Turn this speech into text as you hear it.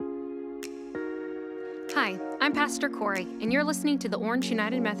Hi, I'm Pastor Corey, and you're listening to the Orange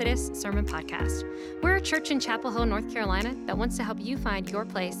United Methodist Sermon Podcast. We're a church in Chapel Hill, North Carolina that wants to help you find your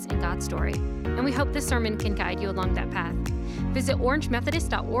place in God's story, and we hope this sermon can guide you along that path. Visit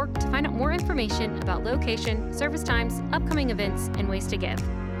orangemethodist.org to find out more information about location, service times, upcoming events, and ways to give.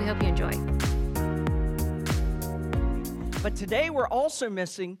 We hope you enjoy. But today we're also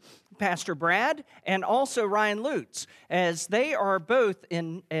missing Pastor Brad and also Ryan Lutz, as they are both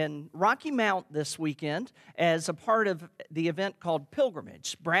in Rocky Mount this weekend as a part of the event called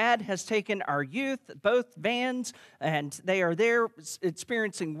Pilgrimage. Brad has taken our youth, both vans, and they are there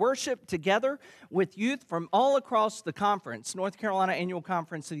experiencing worship together with youth from all across the conference, North Carolina Annual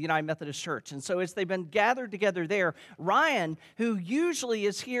Conference of the United Methodist Church. And so as they've been gathered together there, Ryan, who usually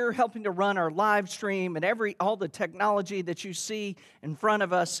is here helping to run our live stream and all the technology that you see in front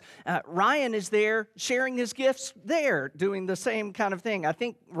of us, Ryan is there sharing his gifts there, doing the same kind of thing. I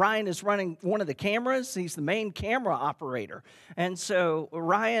think Ryan is running one of the cameras. He's the main camera operator. And so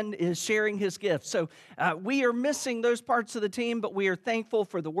Ryan is sharing his gifts. So we are missing those parts of the team, but we are thankful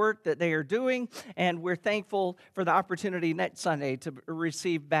for the work that they are doing, and we're thankful for the opportunity next Sunday to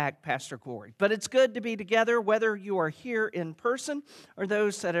receive back Pastor Corey. But it's good to be together, whether you are here in person or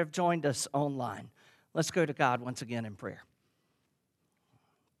those that have joined us online. Let's go to God once again in prayer.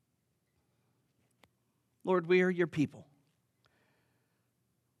 Lord, we are your people.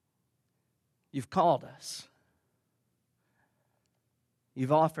 You've called us.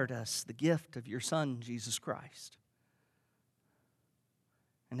 You've offered us the gift of your Son, Jesus Christ.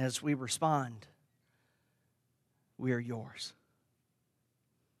 And as we respond, we are yours.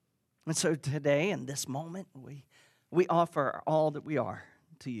 And so today, in this moment, we offer all that we are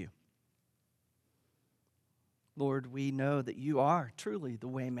to you. Lord, we know that you are truly the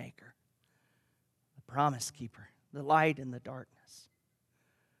way maker, promise keeper, the light in the darkness.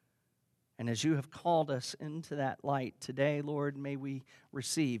 And as you have called us into that light today, Lord, may we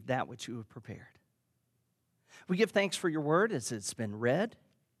receive that which you have prepared. We give thanks for your word as it's been read,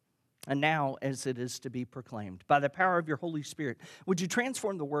 and now as it is to be proclaimed. By the power of your Holy Spirit, would you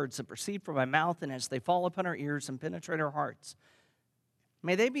transform the words that proceed from my mouth, and as they fall upon our ears and penetrate our hearts,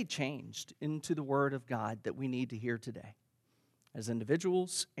 may they be changed into the word of God that we need to hear today, as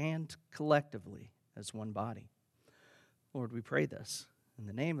individuals and collectively as one body. Lord, we pray this in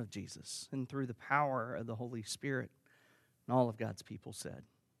the name of Jesus and through the power of the Holy Spirit. And all of God's people said,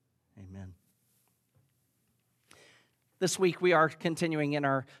 amen. This week we are continuing in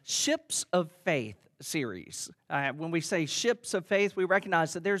our Ships of Faith series. When we say ships of faith, we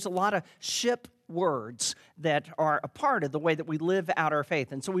recognize that there's a lot of ship words that are a part of the way that we live out our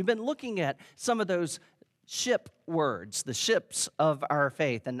faith. And so we've been looking at some of those ship words, the ships of our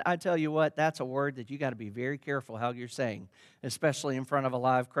faith. And I tell you what, that's a word that you got to be very careful how you're saying, especially in front of a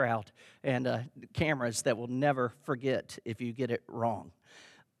live crowd and cameras that will never forget if you get it wrong.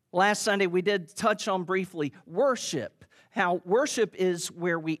 Last Sunday, we did touch on briefly worship, how worship is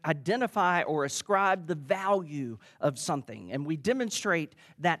where we identify or ascribe the value of something, and we demonstrate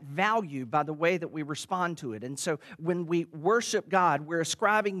that value by the way that we respond to it. And so when we worship God, we're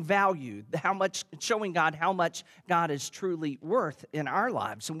ascribing value, showing God how much God is truly worth in our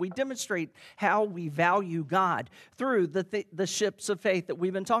lives. And we demonstrate how we value God through the ships of faith that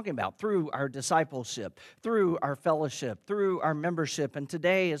we've been talking about, through our discipleship, through our fellowship, through our membership, and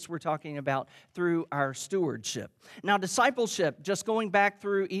today, as we're talking about, through our stewardship. Now, discipleship, just going back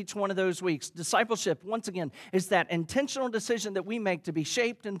through each one of those weeks, discipleship, once again, is that intentional decision that we make to be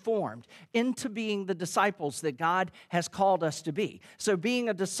shaped and formed into being the disciples that God has called us to be. So being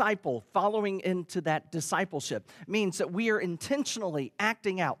a disciple, following into that discipleship, means that we are intentionally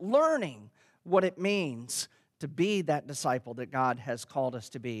acting out, learning what it means to be that disciple that God has called us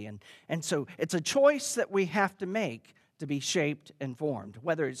to be. And so it's a choice that we have to make to be shaped and formed,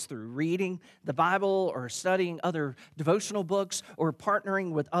 whether it's through reading the Bible or studying other devotional books or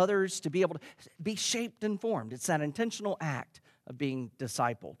partnering with others to be able to be shaped and formed. It's that intentional act of being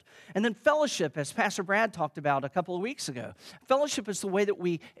discipled. And then fellowship, as Pastor Brad talked about a couple of weeks ago. Fellowship is the way that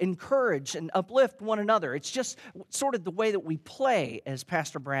we encourage and uplift one another. It's just sort of the way that we play, as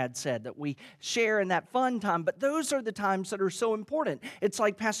Pastor Brad said, that we share in that fun time. But those are the times that are so important. It's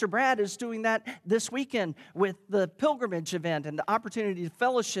like Pastor Brad is doing that this weekend with the pilgrimage event and the opportunity to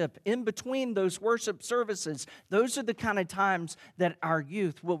fellowship in between those worship services. Those are the kind of times that our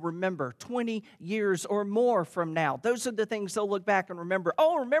youth will remember 20 years or more from now. Those are the things they'll look back and remember.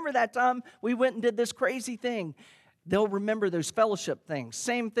 Oh, remember that time we went and did this crazy thing. They'll remember those fellowship things.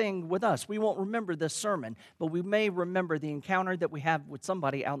 Same thing with us. We won't remember this sermon, but we may remember the encounter that we have with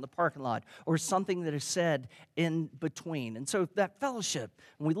somebody out in the parking lot or something that is said in between. And so that fellowship,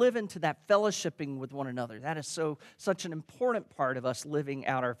 when we live into that fellowshipping with one another, that is such an important part of us living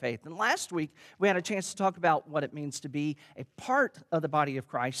out our faith. And last week, we had a chance to talk about what it means to be a part of the body of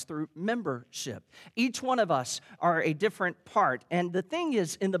Christ through membership. Each one of us are a different part. And the thing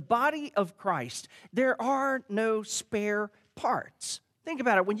is, in the body of Christ, there are no spare parts. Think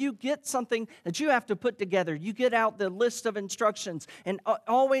about it. When you get something that you have to put together, you get out the list of instructions, and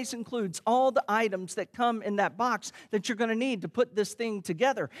always includes all the items that come in that box that you're going to need to put this thing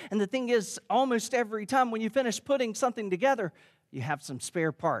together. And the thing is, almost every time when you finish putting something together, you have some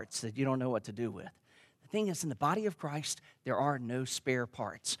spare parts that you don't know what to do with. The thing is, in the body of Christ, there are no spare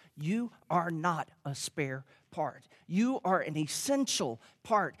parts. You are not a spare part. You are an essential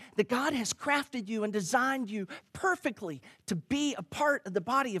part that God has crafted you and designed you perfectly to be a part of the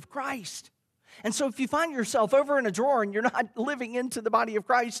body of Christ. And so if you find yourself over in a drawer and you're not living into the body of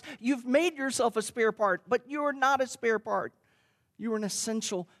Christ, you've made yourself a spare part, but you're not a spare part. You are an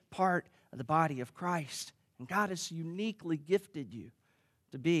essential part of the body of Christ. And God has uniquely gifted you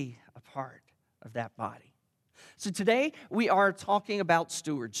to be a part of that body. So today we are talking about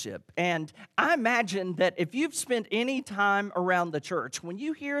stewardship. And I imagine that if you've spent any time around the church, when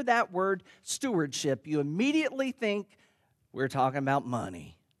you hear that word stewardship, you immediately think we're talking about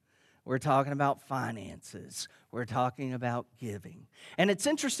money. We're talking about finances. We're talking about giving. And it's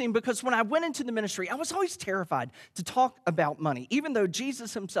interesting because when I went into the ministry, I was always terrified to talk about money, even though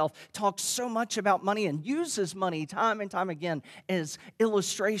Jesus himself talks so much about money and uses money time and time again as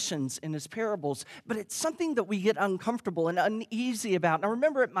illustrations in his parables. But it's something that we get uncomfortable and uneasy about. And I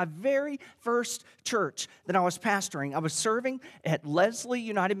remember at my very first church that I was pastoring, I was serving at Leslie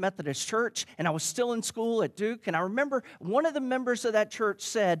United Methodist Church, and I was still in school at Duke. And I remember one of the members of that church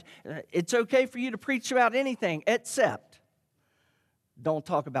said, "It's okay for you to preach about anything, except don't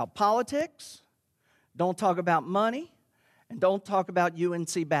talk about politics, don't talk about money, and don't talk about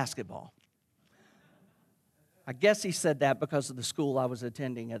UNC basketball." I guess he said that because of the school I was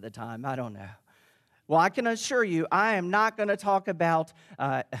attending at the time. I don't know. Well, I can assure you, I am not going to talk about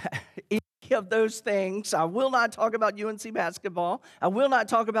any of those things. I will not talk about UNC basketball. I will not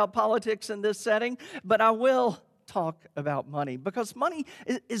talk about politics in this setting, but I will talk about money, because money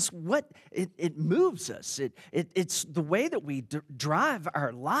is what it moves us. It's the way that we drive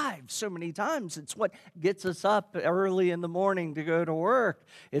our lives so many times. It's what gets us up early in the morning to go to work.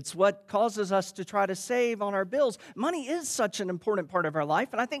 It's what causes us to try to save on our bills. Money is such an important part of our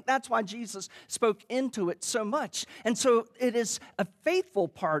life, and I think that's why Jesus spoke into it so much. And so it is a faithful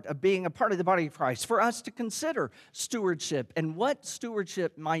part of being a part of the body of Christ for us to consider stewardship and what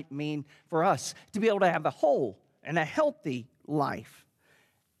stewardship might mean for us to be able to have a whole and a healthy life.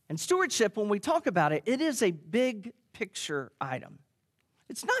 And stewardship, when we talk about it, it is a big picture item.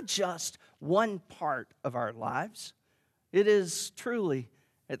 It's not just one part of our lives. It is truly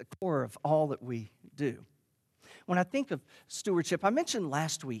at the core of all that we do. When I think of stewardship, I mentioned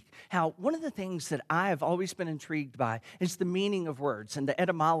last week how one of the things that I have always been intrigued by is the meaning of words and the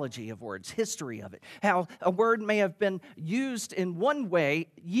etymology of words, history of it. How a word may have been used in one way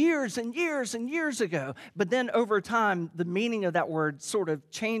years and years and years ago, but then over time, the meaning of that word sort of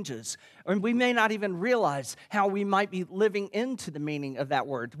changes. And we may not even realize how we might be living into the meaning of that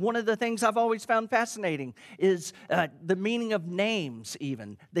word. One of the things I've always found fascinating is the meaning of names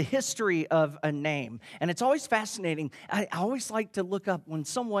even, the history of a name. And it's always fascinating. I always like to look up when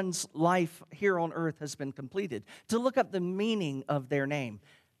someone's life here on earth has been completed, to look up the meaning of their name.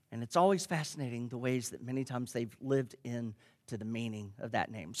 And it's always fascinating the ways that many times they've lived in to the meaning of that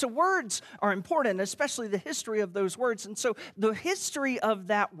name. So words are important, especially the history of those words. And so the history of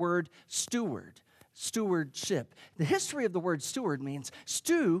that word stewardship. The history of the word steward means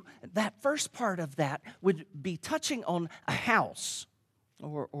that first part of that would be touching on a house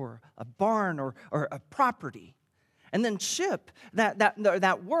or a barn or a property. And then ship, that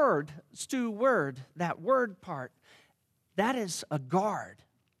word, that word part, that is a guardian.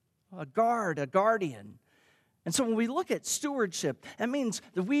 And so when we look at stewardship, that means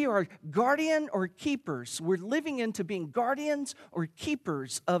that we are guardian or keepers. We're living into being guardians or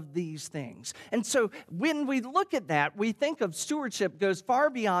keepers of these things. And so when we look at that, we think of stewardship goes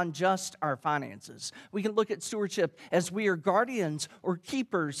far beyond just our finances. We can look at stewardship as we are guardians or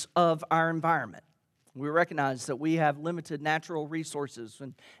keepers of our environment. We recognize that we have limited natural resources,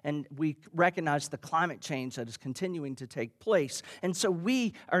 and we recognize the climate change that is continuing to take place. And so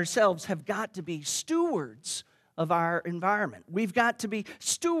we ourselves have got to be stewards of our environment. We've got to be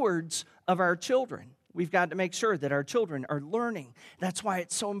stewards of our children. We've got to make sure that our children are learning. That's why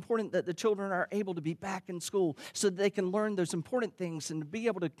it's so important that the children are able to be back in school so that they can learn those important things and to be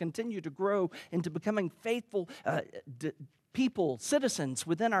able to continue to grow into becoming faithful people, citizens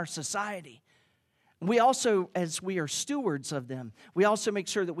within our society. We also, as we are stewards of them, we also make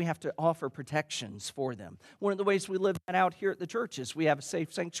sure that we have to offer protections for them. One of the ways we live that out here at the church is we have a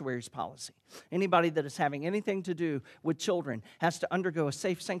safe sanctuaries policy. Anybody that is having anything to do with children has to undergo a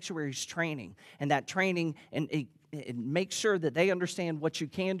safe sanctuaries training. And that training it makes sure that they understand what you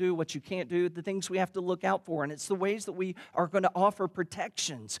can do, what you can't do, the things we have to look out for. And it's the ways that we are going to offer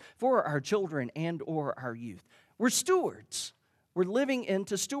protections for our children and or our youth. We're stewards. We're living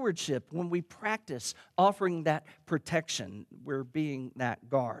into stewardship when we practice offering that protection. We're being that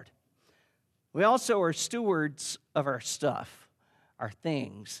guard. We also are stewards of our stuff, our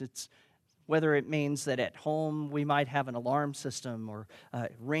things. It's whether it means that at home we might have an alarm system or a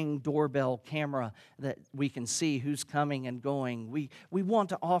Ring doorbell camera that we can see who's coming and going. We want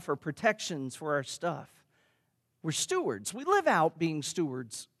to offer protections for our stuff. We're stewards. We live out being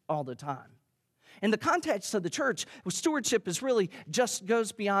stewards all the time. In the context of the church, stewardship is really just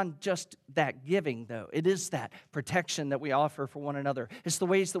goes beyond just that giving, though. It is that protection that we offer for one another. It's the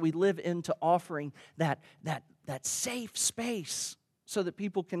ways that we live into offering that safe space so that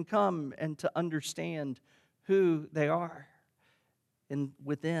people can come and to understand who they are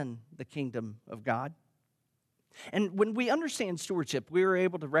within the kingdom of God. And when we understand stewardship, we are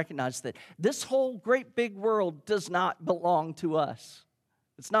able to recognize that this whole great big world does not belong to us.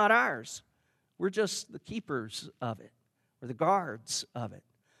 It's not ours. We're just the keepers of it. We're the guards of it.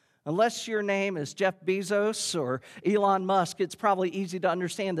 Unless your name is Jeff Bezos or Elon Musk, it's probably easy to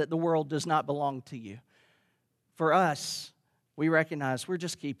understand that the world does not belong to you. For us, we recognize we're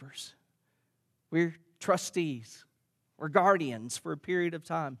just keepers. We're trustees. We're guardians for a period of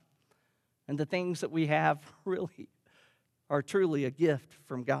time. And the things that we have really are truly a gift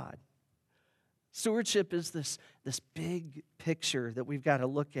from God. Stewardship is this big picture that we've got to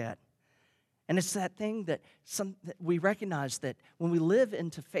look at. And it's that thing that we recognize that when we live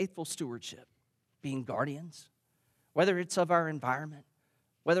into faithful stewardship, being guardians, whether it's of our environment,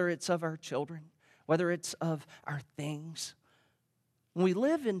 whether it's of our children, whether it's of our things, when we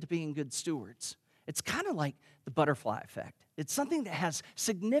live into being good stewards, it's kind of like the butterfly effect. It's something that has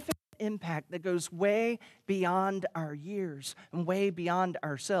significant impact that goes way beyond our years and way beyond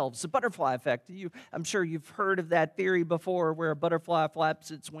ourselves. The butterfly effect, I'm sure you've heard of that theory before where a butterfly flaps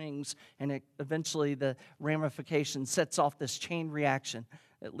its wings and eventually the ramification sets off this chain reaction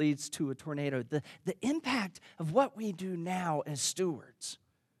that leads to a tornado. The impact of what we do now as stewards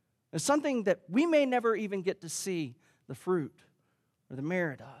is something that we may never even get to see the fruit or the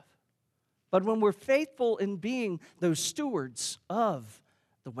merit of. But when we're faithful in being those stewards of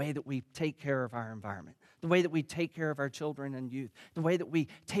the way that we take care of our environment, the way that we take care of our children and youth, the way that we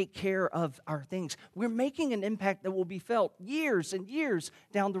take care of our things, we're making an impact that will be felt years and years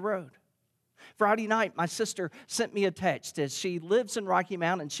down the road. Friday night, my sister sent me a text as she lives in Rocky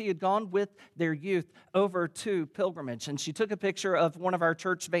Mount, and she had gone with their youth over to Pilgrimage, and she took a picture of one of our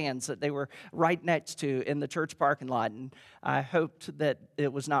church vans that they were right next to in the church parking lot, and I hoped that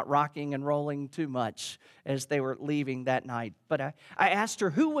it was not rocking and rolling too much as they were leaving that night. But I asked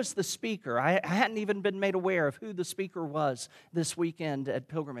her who was the speaker. I hadn't even been made aware of who the speaker was this weekend at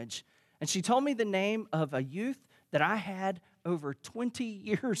Pilgrimage, and she told me the name of a youth that I had over 20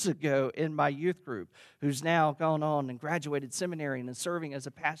 years ago in my youth group, who's now gone on and graduated seminary and is serving as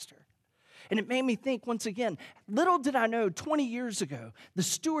a pastor. And it made me think once again, little did I know 20 years ago, the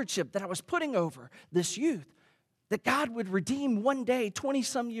stewardship that I was putting over this youth, that God would redeem one day,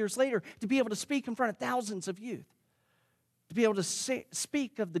 20-some years later, to be able to speak in front of thousands of youth, to be able to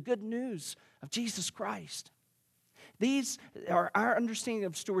speak of the good news of Jesus Christ. These are our understanding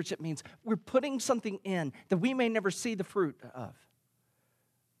of stewardship means we're putting something in that we may never see the fruit of.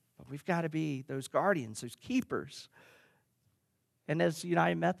 But we've got to be those guardians, those keepers. And as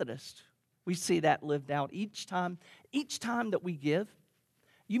United Methodist, we see that lived out each time that we give.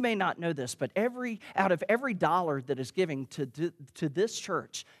 You may not know this, but out of every dollar that is given to this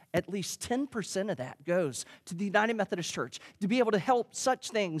church, at least 10% of that goes to the United Methodist Church to be able to help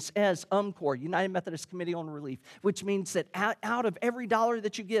such things as UMCOR, United Methodist Committee on Relief, which means that out of every dollar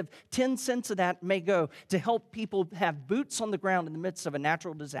that you give, 10 cents of that may go to help people have boots on the ground in the midst of a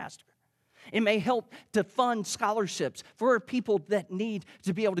natural disaster. It may help to fund scholarships for people that need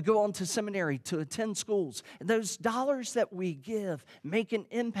to be able to go on to seminary, to attend schools. And those dollars that we give make an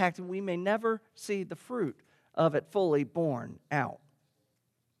impact, and we may never see the fruit of it fully borne out.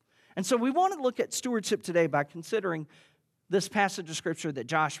 And so we want to look at stewardship today by considering this passage of Scripture that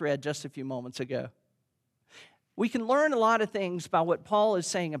Josh read just a few moments ago. We can learn a lot of things by what Paul is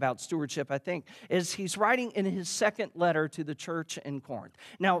saying about stewardship, I think, as he's writing in his second letter to the church in Corinth.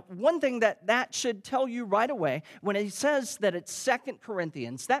 Now, one thing that should tell you right away, when he says that it's 2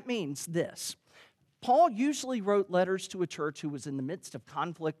 Corinthians, that means this. Paul usually wrote letters to a church who was in the midst of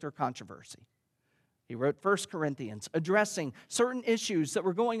conflict or controversy. He wrote 1 Corinthians, addressing certain issues that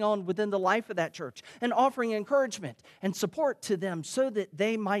were going on within the life of that church and offering encouragement and support to them so that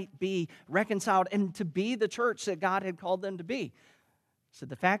they might be reconciled and to be the church that God had called them to be. So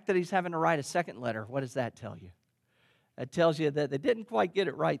the fact that he's having to write a second letter, what does that tell you? It tells you that they didn't quite get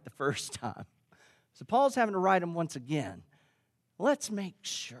it right the first time. So Paul's having to write them once again. Let's make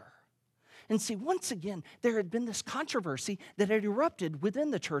sure. And see, once again, there had been this controversy that had erupted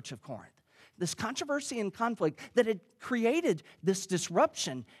within the church of Corinth. This controversy and conflict that had created this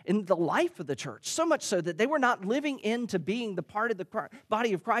disruption in the life of the church, so much so that they were not living into being the part of the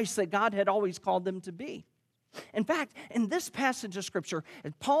body of Christ that God had always called them to be. In fact, in this passage of Scripture,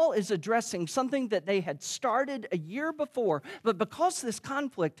 Paul is addressing something that they had started a year before, but because this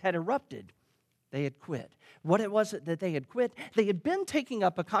conflict had erupted, they had quit. What it was that they had quit, they had been taking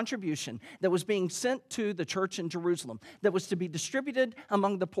up a contribution that was being sent to the church in Jerusalem that was to be distributed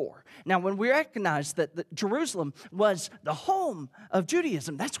among the poor. Now, when we recognize that Jerusalem was the home of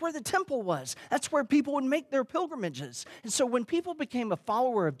Judaism, that's where the temple was. That's where people would make their pilgrimages. And so when people became a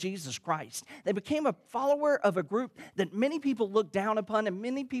follower of Jesus Christ, they became a follower of a group that many people looked down upon and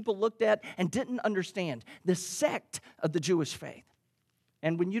many people looked at and didn't understand, the sect of the Jewish faith.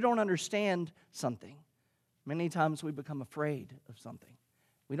 And when you don't understand something, many times we become afraid of something.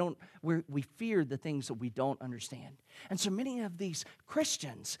 We fear the things that we don't understand. And so many of these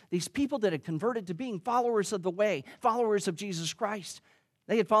Christians, these people that had converted to being followers of the way, followers of Jesus Christ,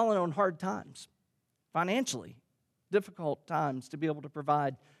 they had fallen on hard times, financially, difficult times to be able to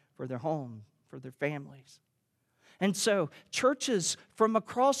provide for their home, for their families. And so churches from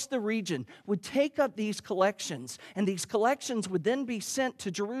across the region would take up these collections, and these collections would then be sent to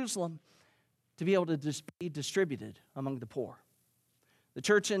Jerusalem to be able to be distributed among the poor. The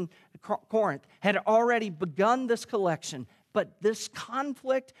church in Corinth had already begun this collection, but this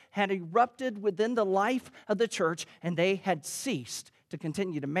conflict had erupted within the life of the church, and they had ceased to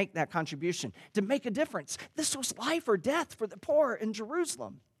continue to make that contribution, to make a difference. This was life or death for the poor in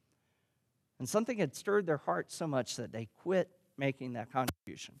Jerusalem. And something had stirred their hearts so much that they quit making that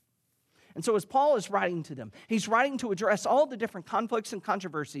contribution. And so as Paul is writing to them, he's writing to address all the different conflicts and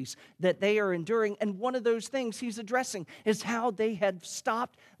controversies that they are enduring. And one of those things he's addressing is how they had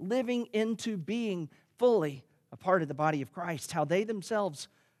stopped living into being fully a part of the body of Christ, how they themselves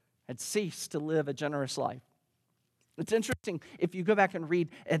had ceased to live a generous life. It's interesting, if you go back and read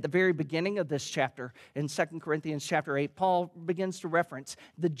at the very beginning of this chapter, in 2 Corinthians chapter 8, Paul begins to reference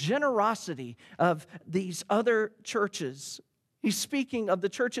the generosity of these other churches. He's speaking of the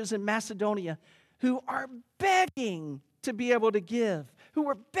churches in Macedonia who are begging to be able to give, who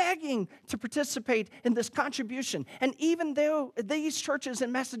were begging to participate in this contribution. And even though these churches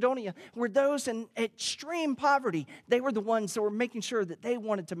in Macedonia were those in extreme poverty, they were the ones that were making sure that they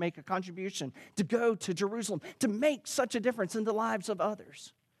wanted to make a contribution to go to Jerusalem, to make such a difference in the lives of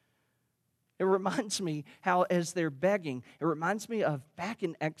others. It reminds me how, as they're begging, it reminds me of back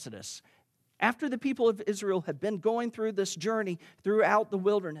in Exodus. After the people of Israel had been going through this journey throughout the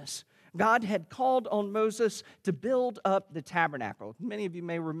wilderness, God had called on Moses to build up the tabernacle. Many of you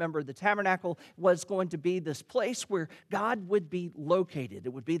may remember the tabernacle was going to be this place where God would be located. It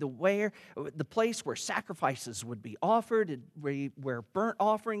would be the place where sacrifices would be offered, where burnt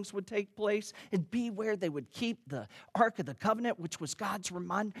offerings would take place. It'd be where they would keep the Ark of the Covenant, which was God's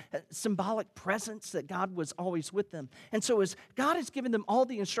symbolic presence that God was always with them. And so as God has given them all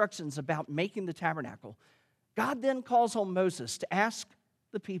the instructions about making the tabernacle, God then calls on Moses to ask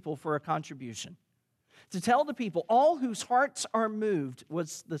the people for a contribution. To tell the people, all whose hearts are moved,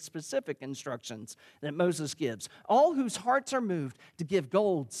 was the specific instructions that Moses gives. All whose hearts are moved to give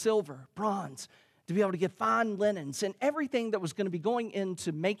gold, silver, bronze, to be able to give fine linens, and everything that was going to be going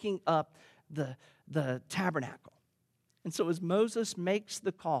into making up the tabernacle. And so as Moses makes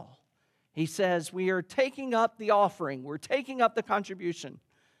the call, he says, we are taking up the offering, we're taking up the contribution.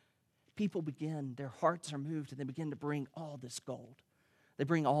 People begin, their hearts are moved, and they begin to bring all this gold. They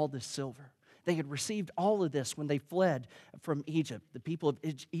bring all this silver. They had received all of this when they fled from Egypt. The people of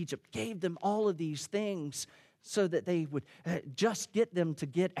Egypt gave them all of these things so that they would just get them to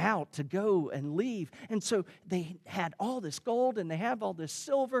get out, to go and leave. And so they had all this gold, and they have all this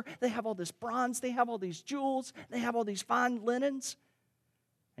silver. They have all this bronze. They have all these jewels. They have all these fine linens.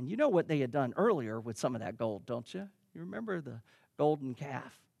 And you know what they had done earlier with some of that gold, don't you? You remember the golden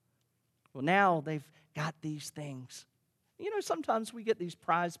calf. Well, now they've got these things. Sometimes we get these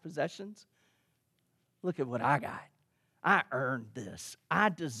prized possessions. Look at what I got. I earned this. I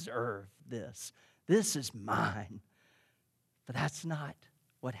deserve this. This is mine. But that's not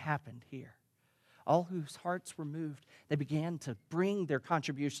what happened here. All whose hearts were moved, they began to bring their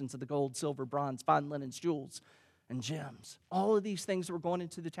contributions of the gold, silver, bronze, fine linens, jewels, and gems. All of these things were going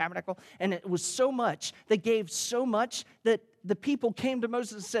into the tabernacle. And it was so much, they gave so much that the people came to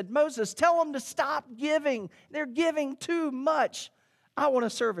Moses and said, Moses, tell them to stop giving. They're giving too much. I want to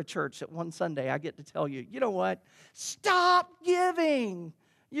serve a church that one Sunday I get to tell you, you know what? Stop giving.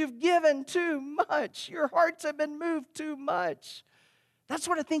 You've given too much. Your hearts have been moved too much. That's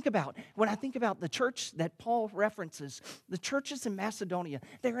what I think about when I think about the church that Paul references. The churches in Macedonia,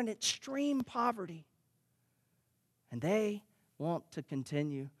 they're in extreme poverty. And they want to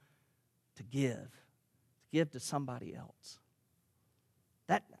continue to give to somebody else.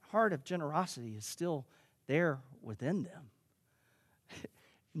 That heart of generosity is still there within them.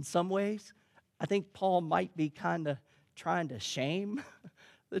 In some ways, I think Paul might be kind of trying to shame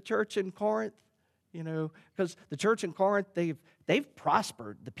the church in Corinth, because the church in Corinth, they've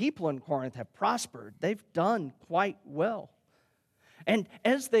prospered. The people in Corinth have prospered. They've done quite well. And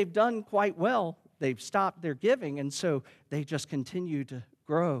as they've done quite well, they've stopped their giving, and so they just continue to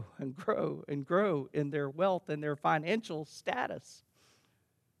grow and grow and grow in their wealth and their financial status.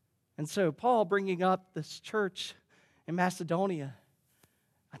 And so Paul bringing up this church in Macedonia,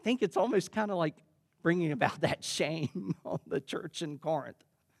 I think it's almost kind of like bringing about that shame on the church in Corinth.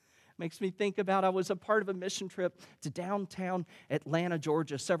 Makes me think about, I was a part of a mission trip to downtown Atlanta,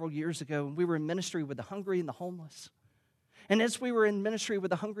 Georgia several years ago, and we were in ministry with the hungry and the homeless. And as we were in ministry with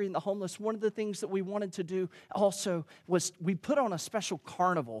the hungry and the homeless, one of the things that we wanted to do also was we put on a special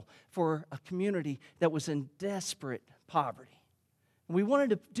carnival for a community that was in desperate poverty. And we wanted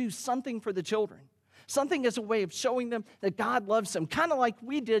to do something for the children, something as a way of showing them that God loves them, kind of like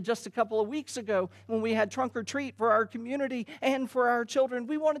we did just a couple of weeks ago when we had trunk or treat for our community and for our children.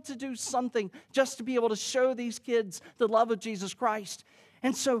 We wanted to do something just to be able to show these kids the love of Jesus Christ.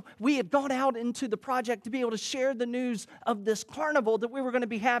 And so we had gone out into the project to be able to share the news of this carnival that we were going to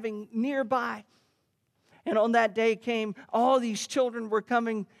be having nearby. And on that day came, all these children were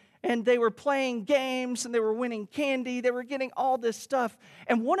coming, and they were playing games, and they were winning candy. They were getting all this stuff.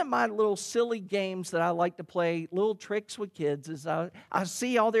 And one of my little silly games that I like to play, little tricks with kids, is I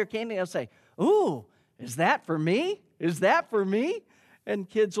see all their candy, and I'll say, ooh, is that for me? Is that for me? And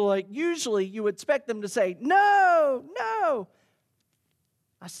kids are like, usually you would expect them to say, no, no.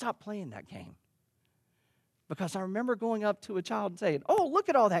 I stopped playing that game because I remember going up to a child and saying, oh, look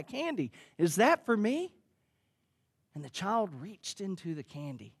at all that candy. Is that for me? And the child reached into the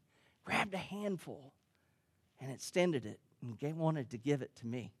candy, grabbed a handful, and extended it and wanted to give it to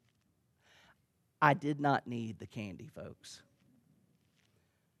me. I did not need the candy, folks.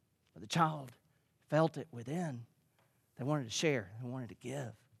 But the child felt it within. They wanted to share. They wanted to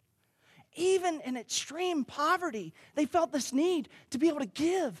give. Even in extreme poverty, they felt this need to be able to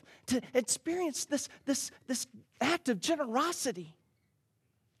give, to experience this act of generosity.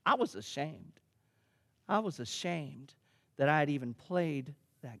 I was ashamed. I was ashamed that I had even played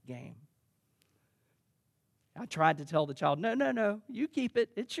that game. I tried to tell the child, no, you keep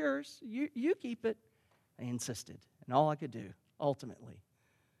it. It's yours. You keep it. They insisted. And all I could do, ultimately,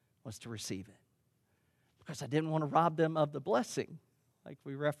 was to receive it. Because I didn't want to rob them of the blessing, like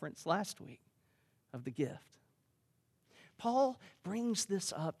we referenced last week, of the gift. Paul brings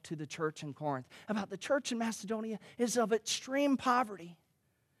this up to the church in Corinth about the church in Macedonia is of extreme poverty,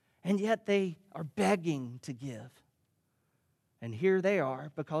 and yet they are begging to give. And here they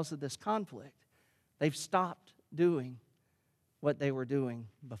are, because of this conflict, they've stopped doing what they were doing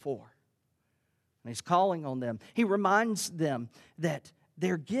before. And he's calling on them. He reminds them that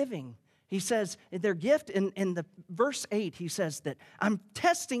they're giving. He says, their gift, in the verse 8, he says that I'm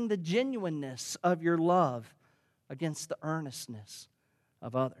testing the genuineness of your love against the earnestness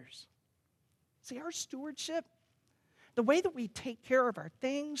of others. See, our stewardship, the way that we take care of our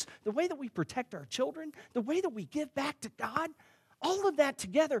things, the way that we protect our children, the way that we give back to God, all of that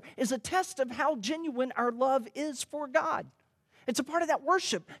together is a test of how genuine our love is for God. It's a part of that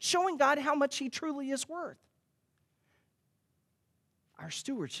worship, showing God how much He truly is worth. Our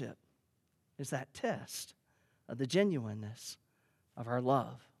stewardship is that test of the genuineness of our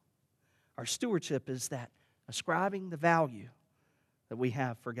love. Our stewardship is that ascribing the value that we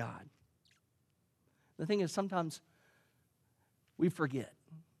have for God. The thing is, sometimes we forget.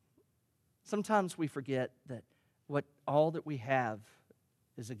 Sometimes we forget that all that we have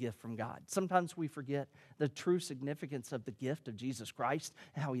is a gift from God. Sometimes we forget the true significance of the gift of Jesus Christ,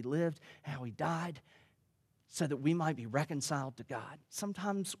 how he lived, how he died, so that we might be reconciled to God.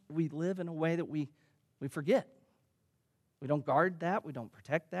 Sometimes we live in a way that we forget. We don't guard that. We don't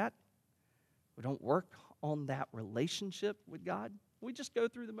protect that. We don't work on that relationship with God. We just go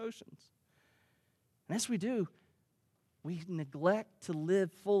through the motions. And as we do, we neglect to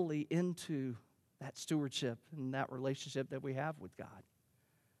live fully into that stewardship and that relationship that we have with God.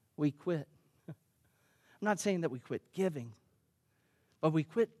 We quit. I'm not saying that we quit giving, but we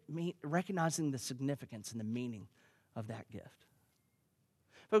quit recognizing the significance and the meaning of that gift.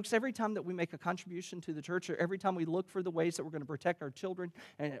 Folks, every time that we make a contribution to the church, or every time we look for the ways that we're going to protect our children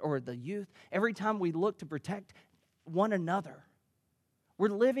or the youth, every time we look to protect one another, we're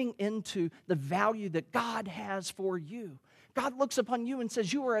living into the value that God has for you. God looks upon you and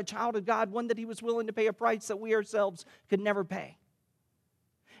says, you are a child of God, one that he was willing to pay a price that we ourselves could never pay.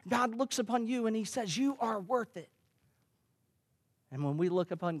 God looks upon you and he says, you are worth it. And when we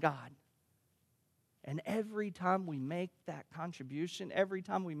look upon God, and every time we make that contribution, every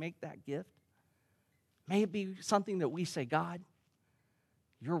time we make that gift, may it be something that we say, God,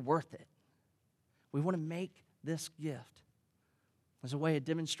 you're worth it. We want to make this gift as a way of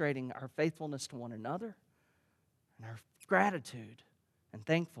demonstrating our faithfulness to one another and our gratitude and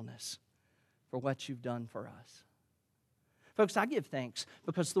thankfulness for what you've done for us. Folks, I give thanks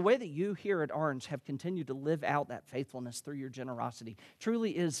because the way that you here at Orange have continued to live out that faithfulness through your generosity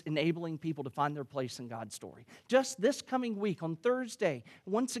truly is enabling people to find their place in God's story. Just this coming week on Thursday,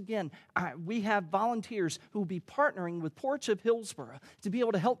 once again, we have volunteers who will be partnering with Porch of Hillsborough to be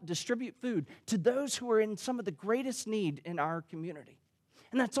able to help distribute food to those who are in some of the greatest need in our community.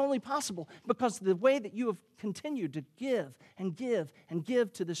 And that's only possible because of the way that you have continued to give and give and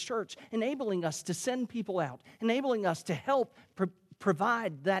give to this church, enabling us to send people out, enabling us to help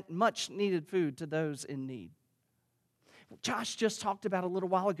provide that much needed food to those in need. Josh just talked about a little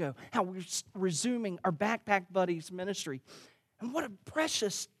while ago how we're resuming our Backpack Buddies ministry. And what a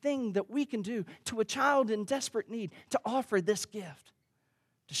precious thing that we can do to a child in desperate need to offer this gift,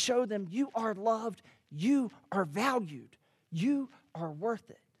 to show them you are loved, you are valued, you are worth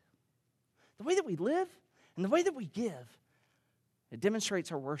it. The way that we live and the way that we give, it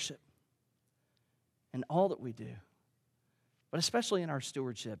demonstrates our worship in all that we do, but especially in our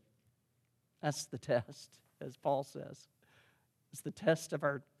stewardship. That's the test, as Paul says. It's the test of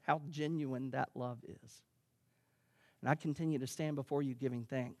how genuine that love is. And I continue to stand before you giving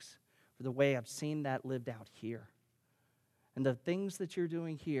thanks for the way I've seen that lived out here. And the things that you're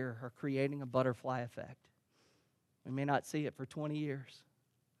doing here are creating a butterfly effect. We may not see it for 20 years,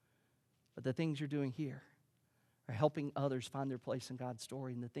 but the things you're doing here are helping others find their place in God's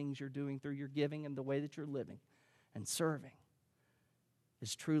story. And the things you're doing through your giving and the way that you're living and serving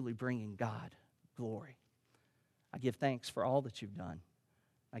is truly bringing God glory. I give thanks for all that you've done.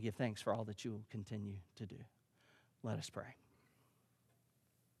 I give thanks for all that you will continue to do. Let us pray.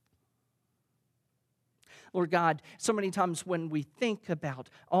 Lord God, so many times when we think about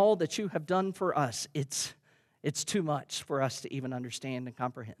all that you have done for us, it's too much for us to even understand and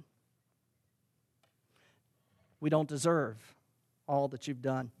comprehend. We don't deserve all that you've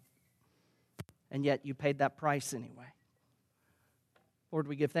done, and yet you paid that price anyway. Lord,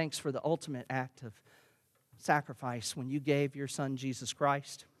 we give thanks for the ultimate act of sacrifice when you gave your Son, Jesus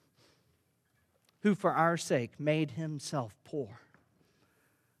Christ, who for our sake made himself poor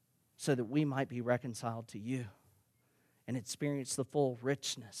so that we might be reconciled to you and experience the full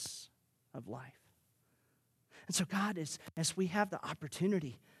richness of life. And so, God, as we have the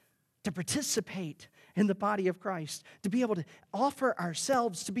opportunity to participate in the body of Christ, to be able to offer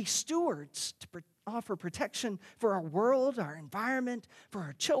ourselves to be stewards, to offer protection for our world, our environment, for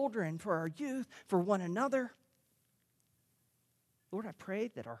our children, for our youth, for one another, Lord, I pray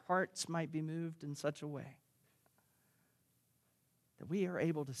that our hearts might be moved in such a way that we are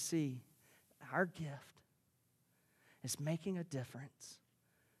able to see our gift is making a difference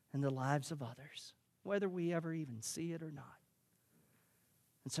in the lives of others, whether we ever even see it or not.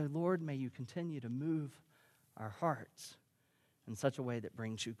 And so, Lord, may you continue to move our hearts in such a way that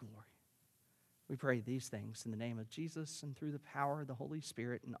brings you glory. We pray these things in the name of Jesus and through the power of the Holy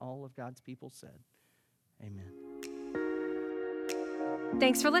Spirit, and all of God's people said, amen.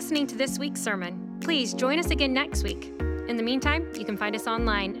 Thanks for listening to this week's sermon. Please join us again next week. In the meantime, you can find us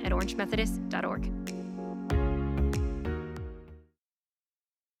online at orangemethodist.org.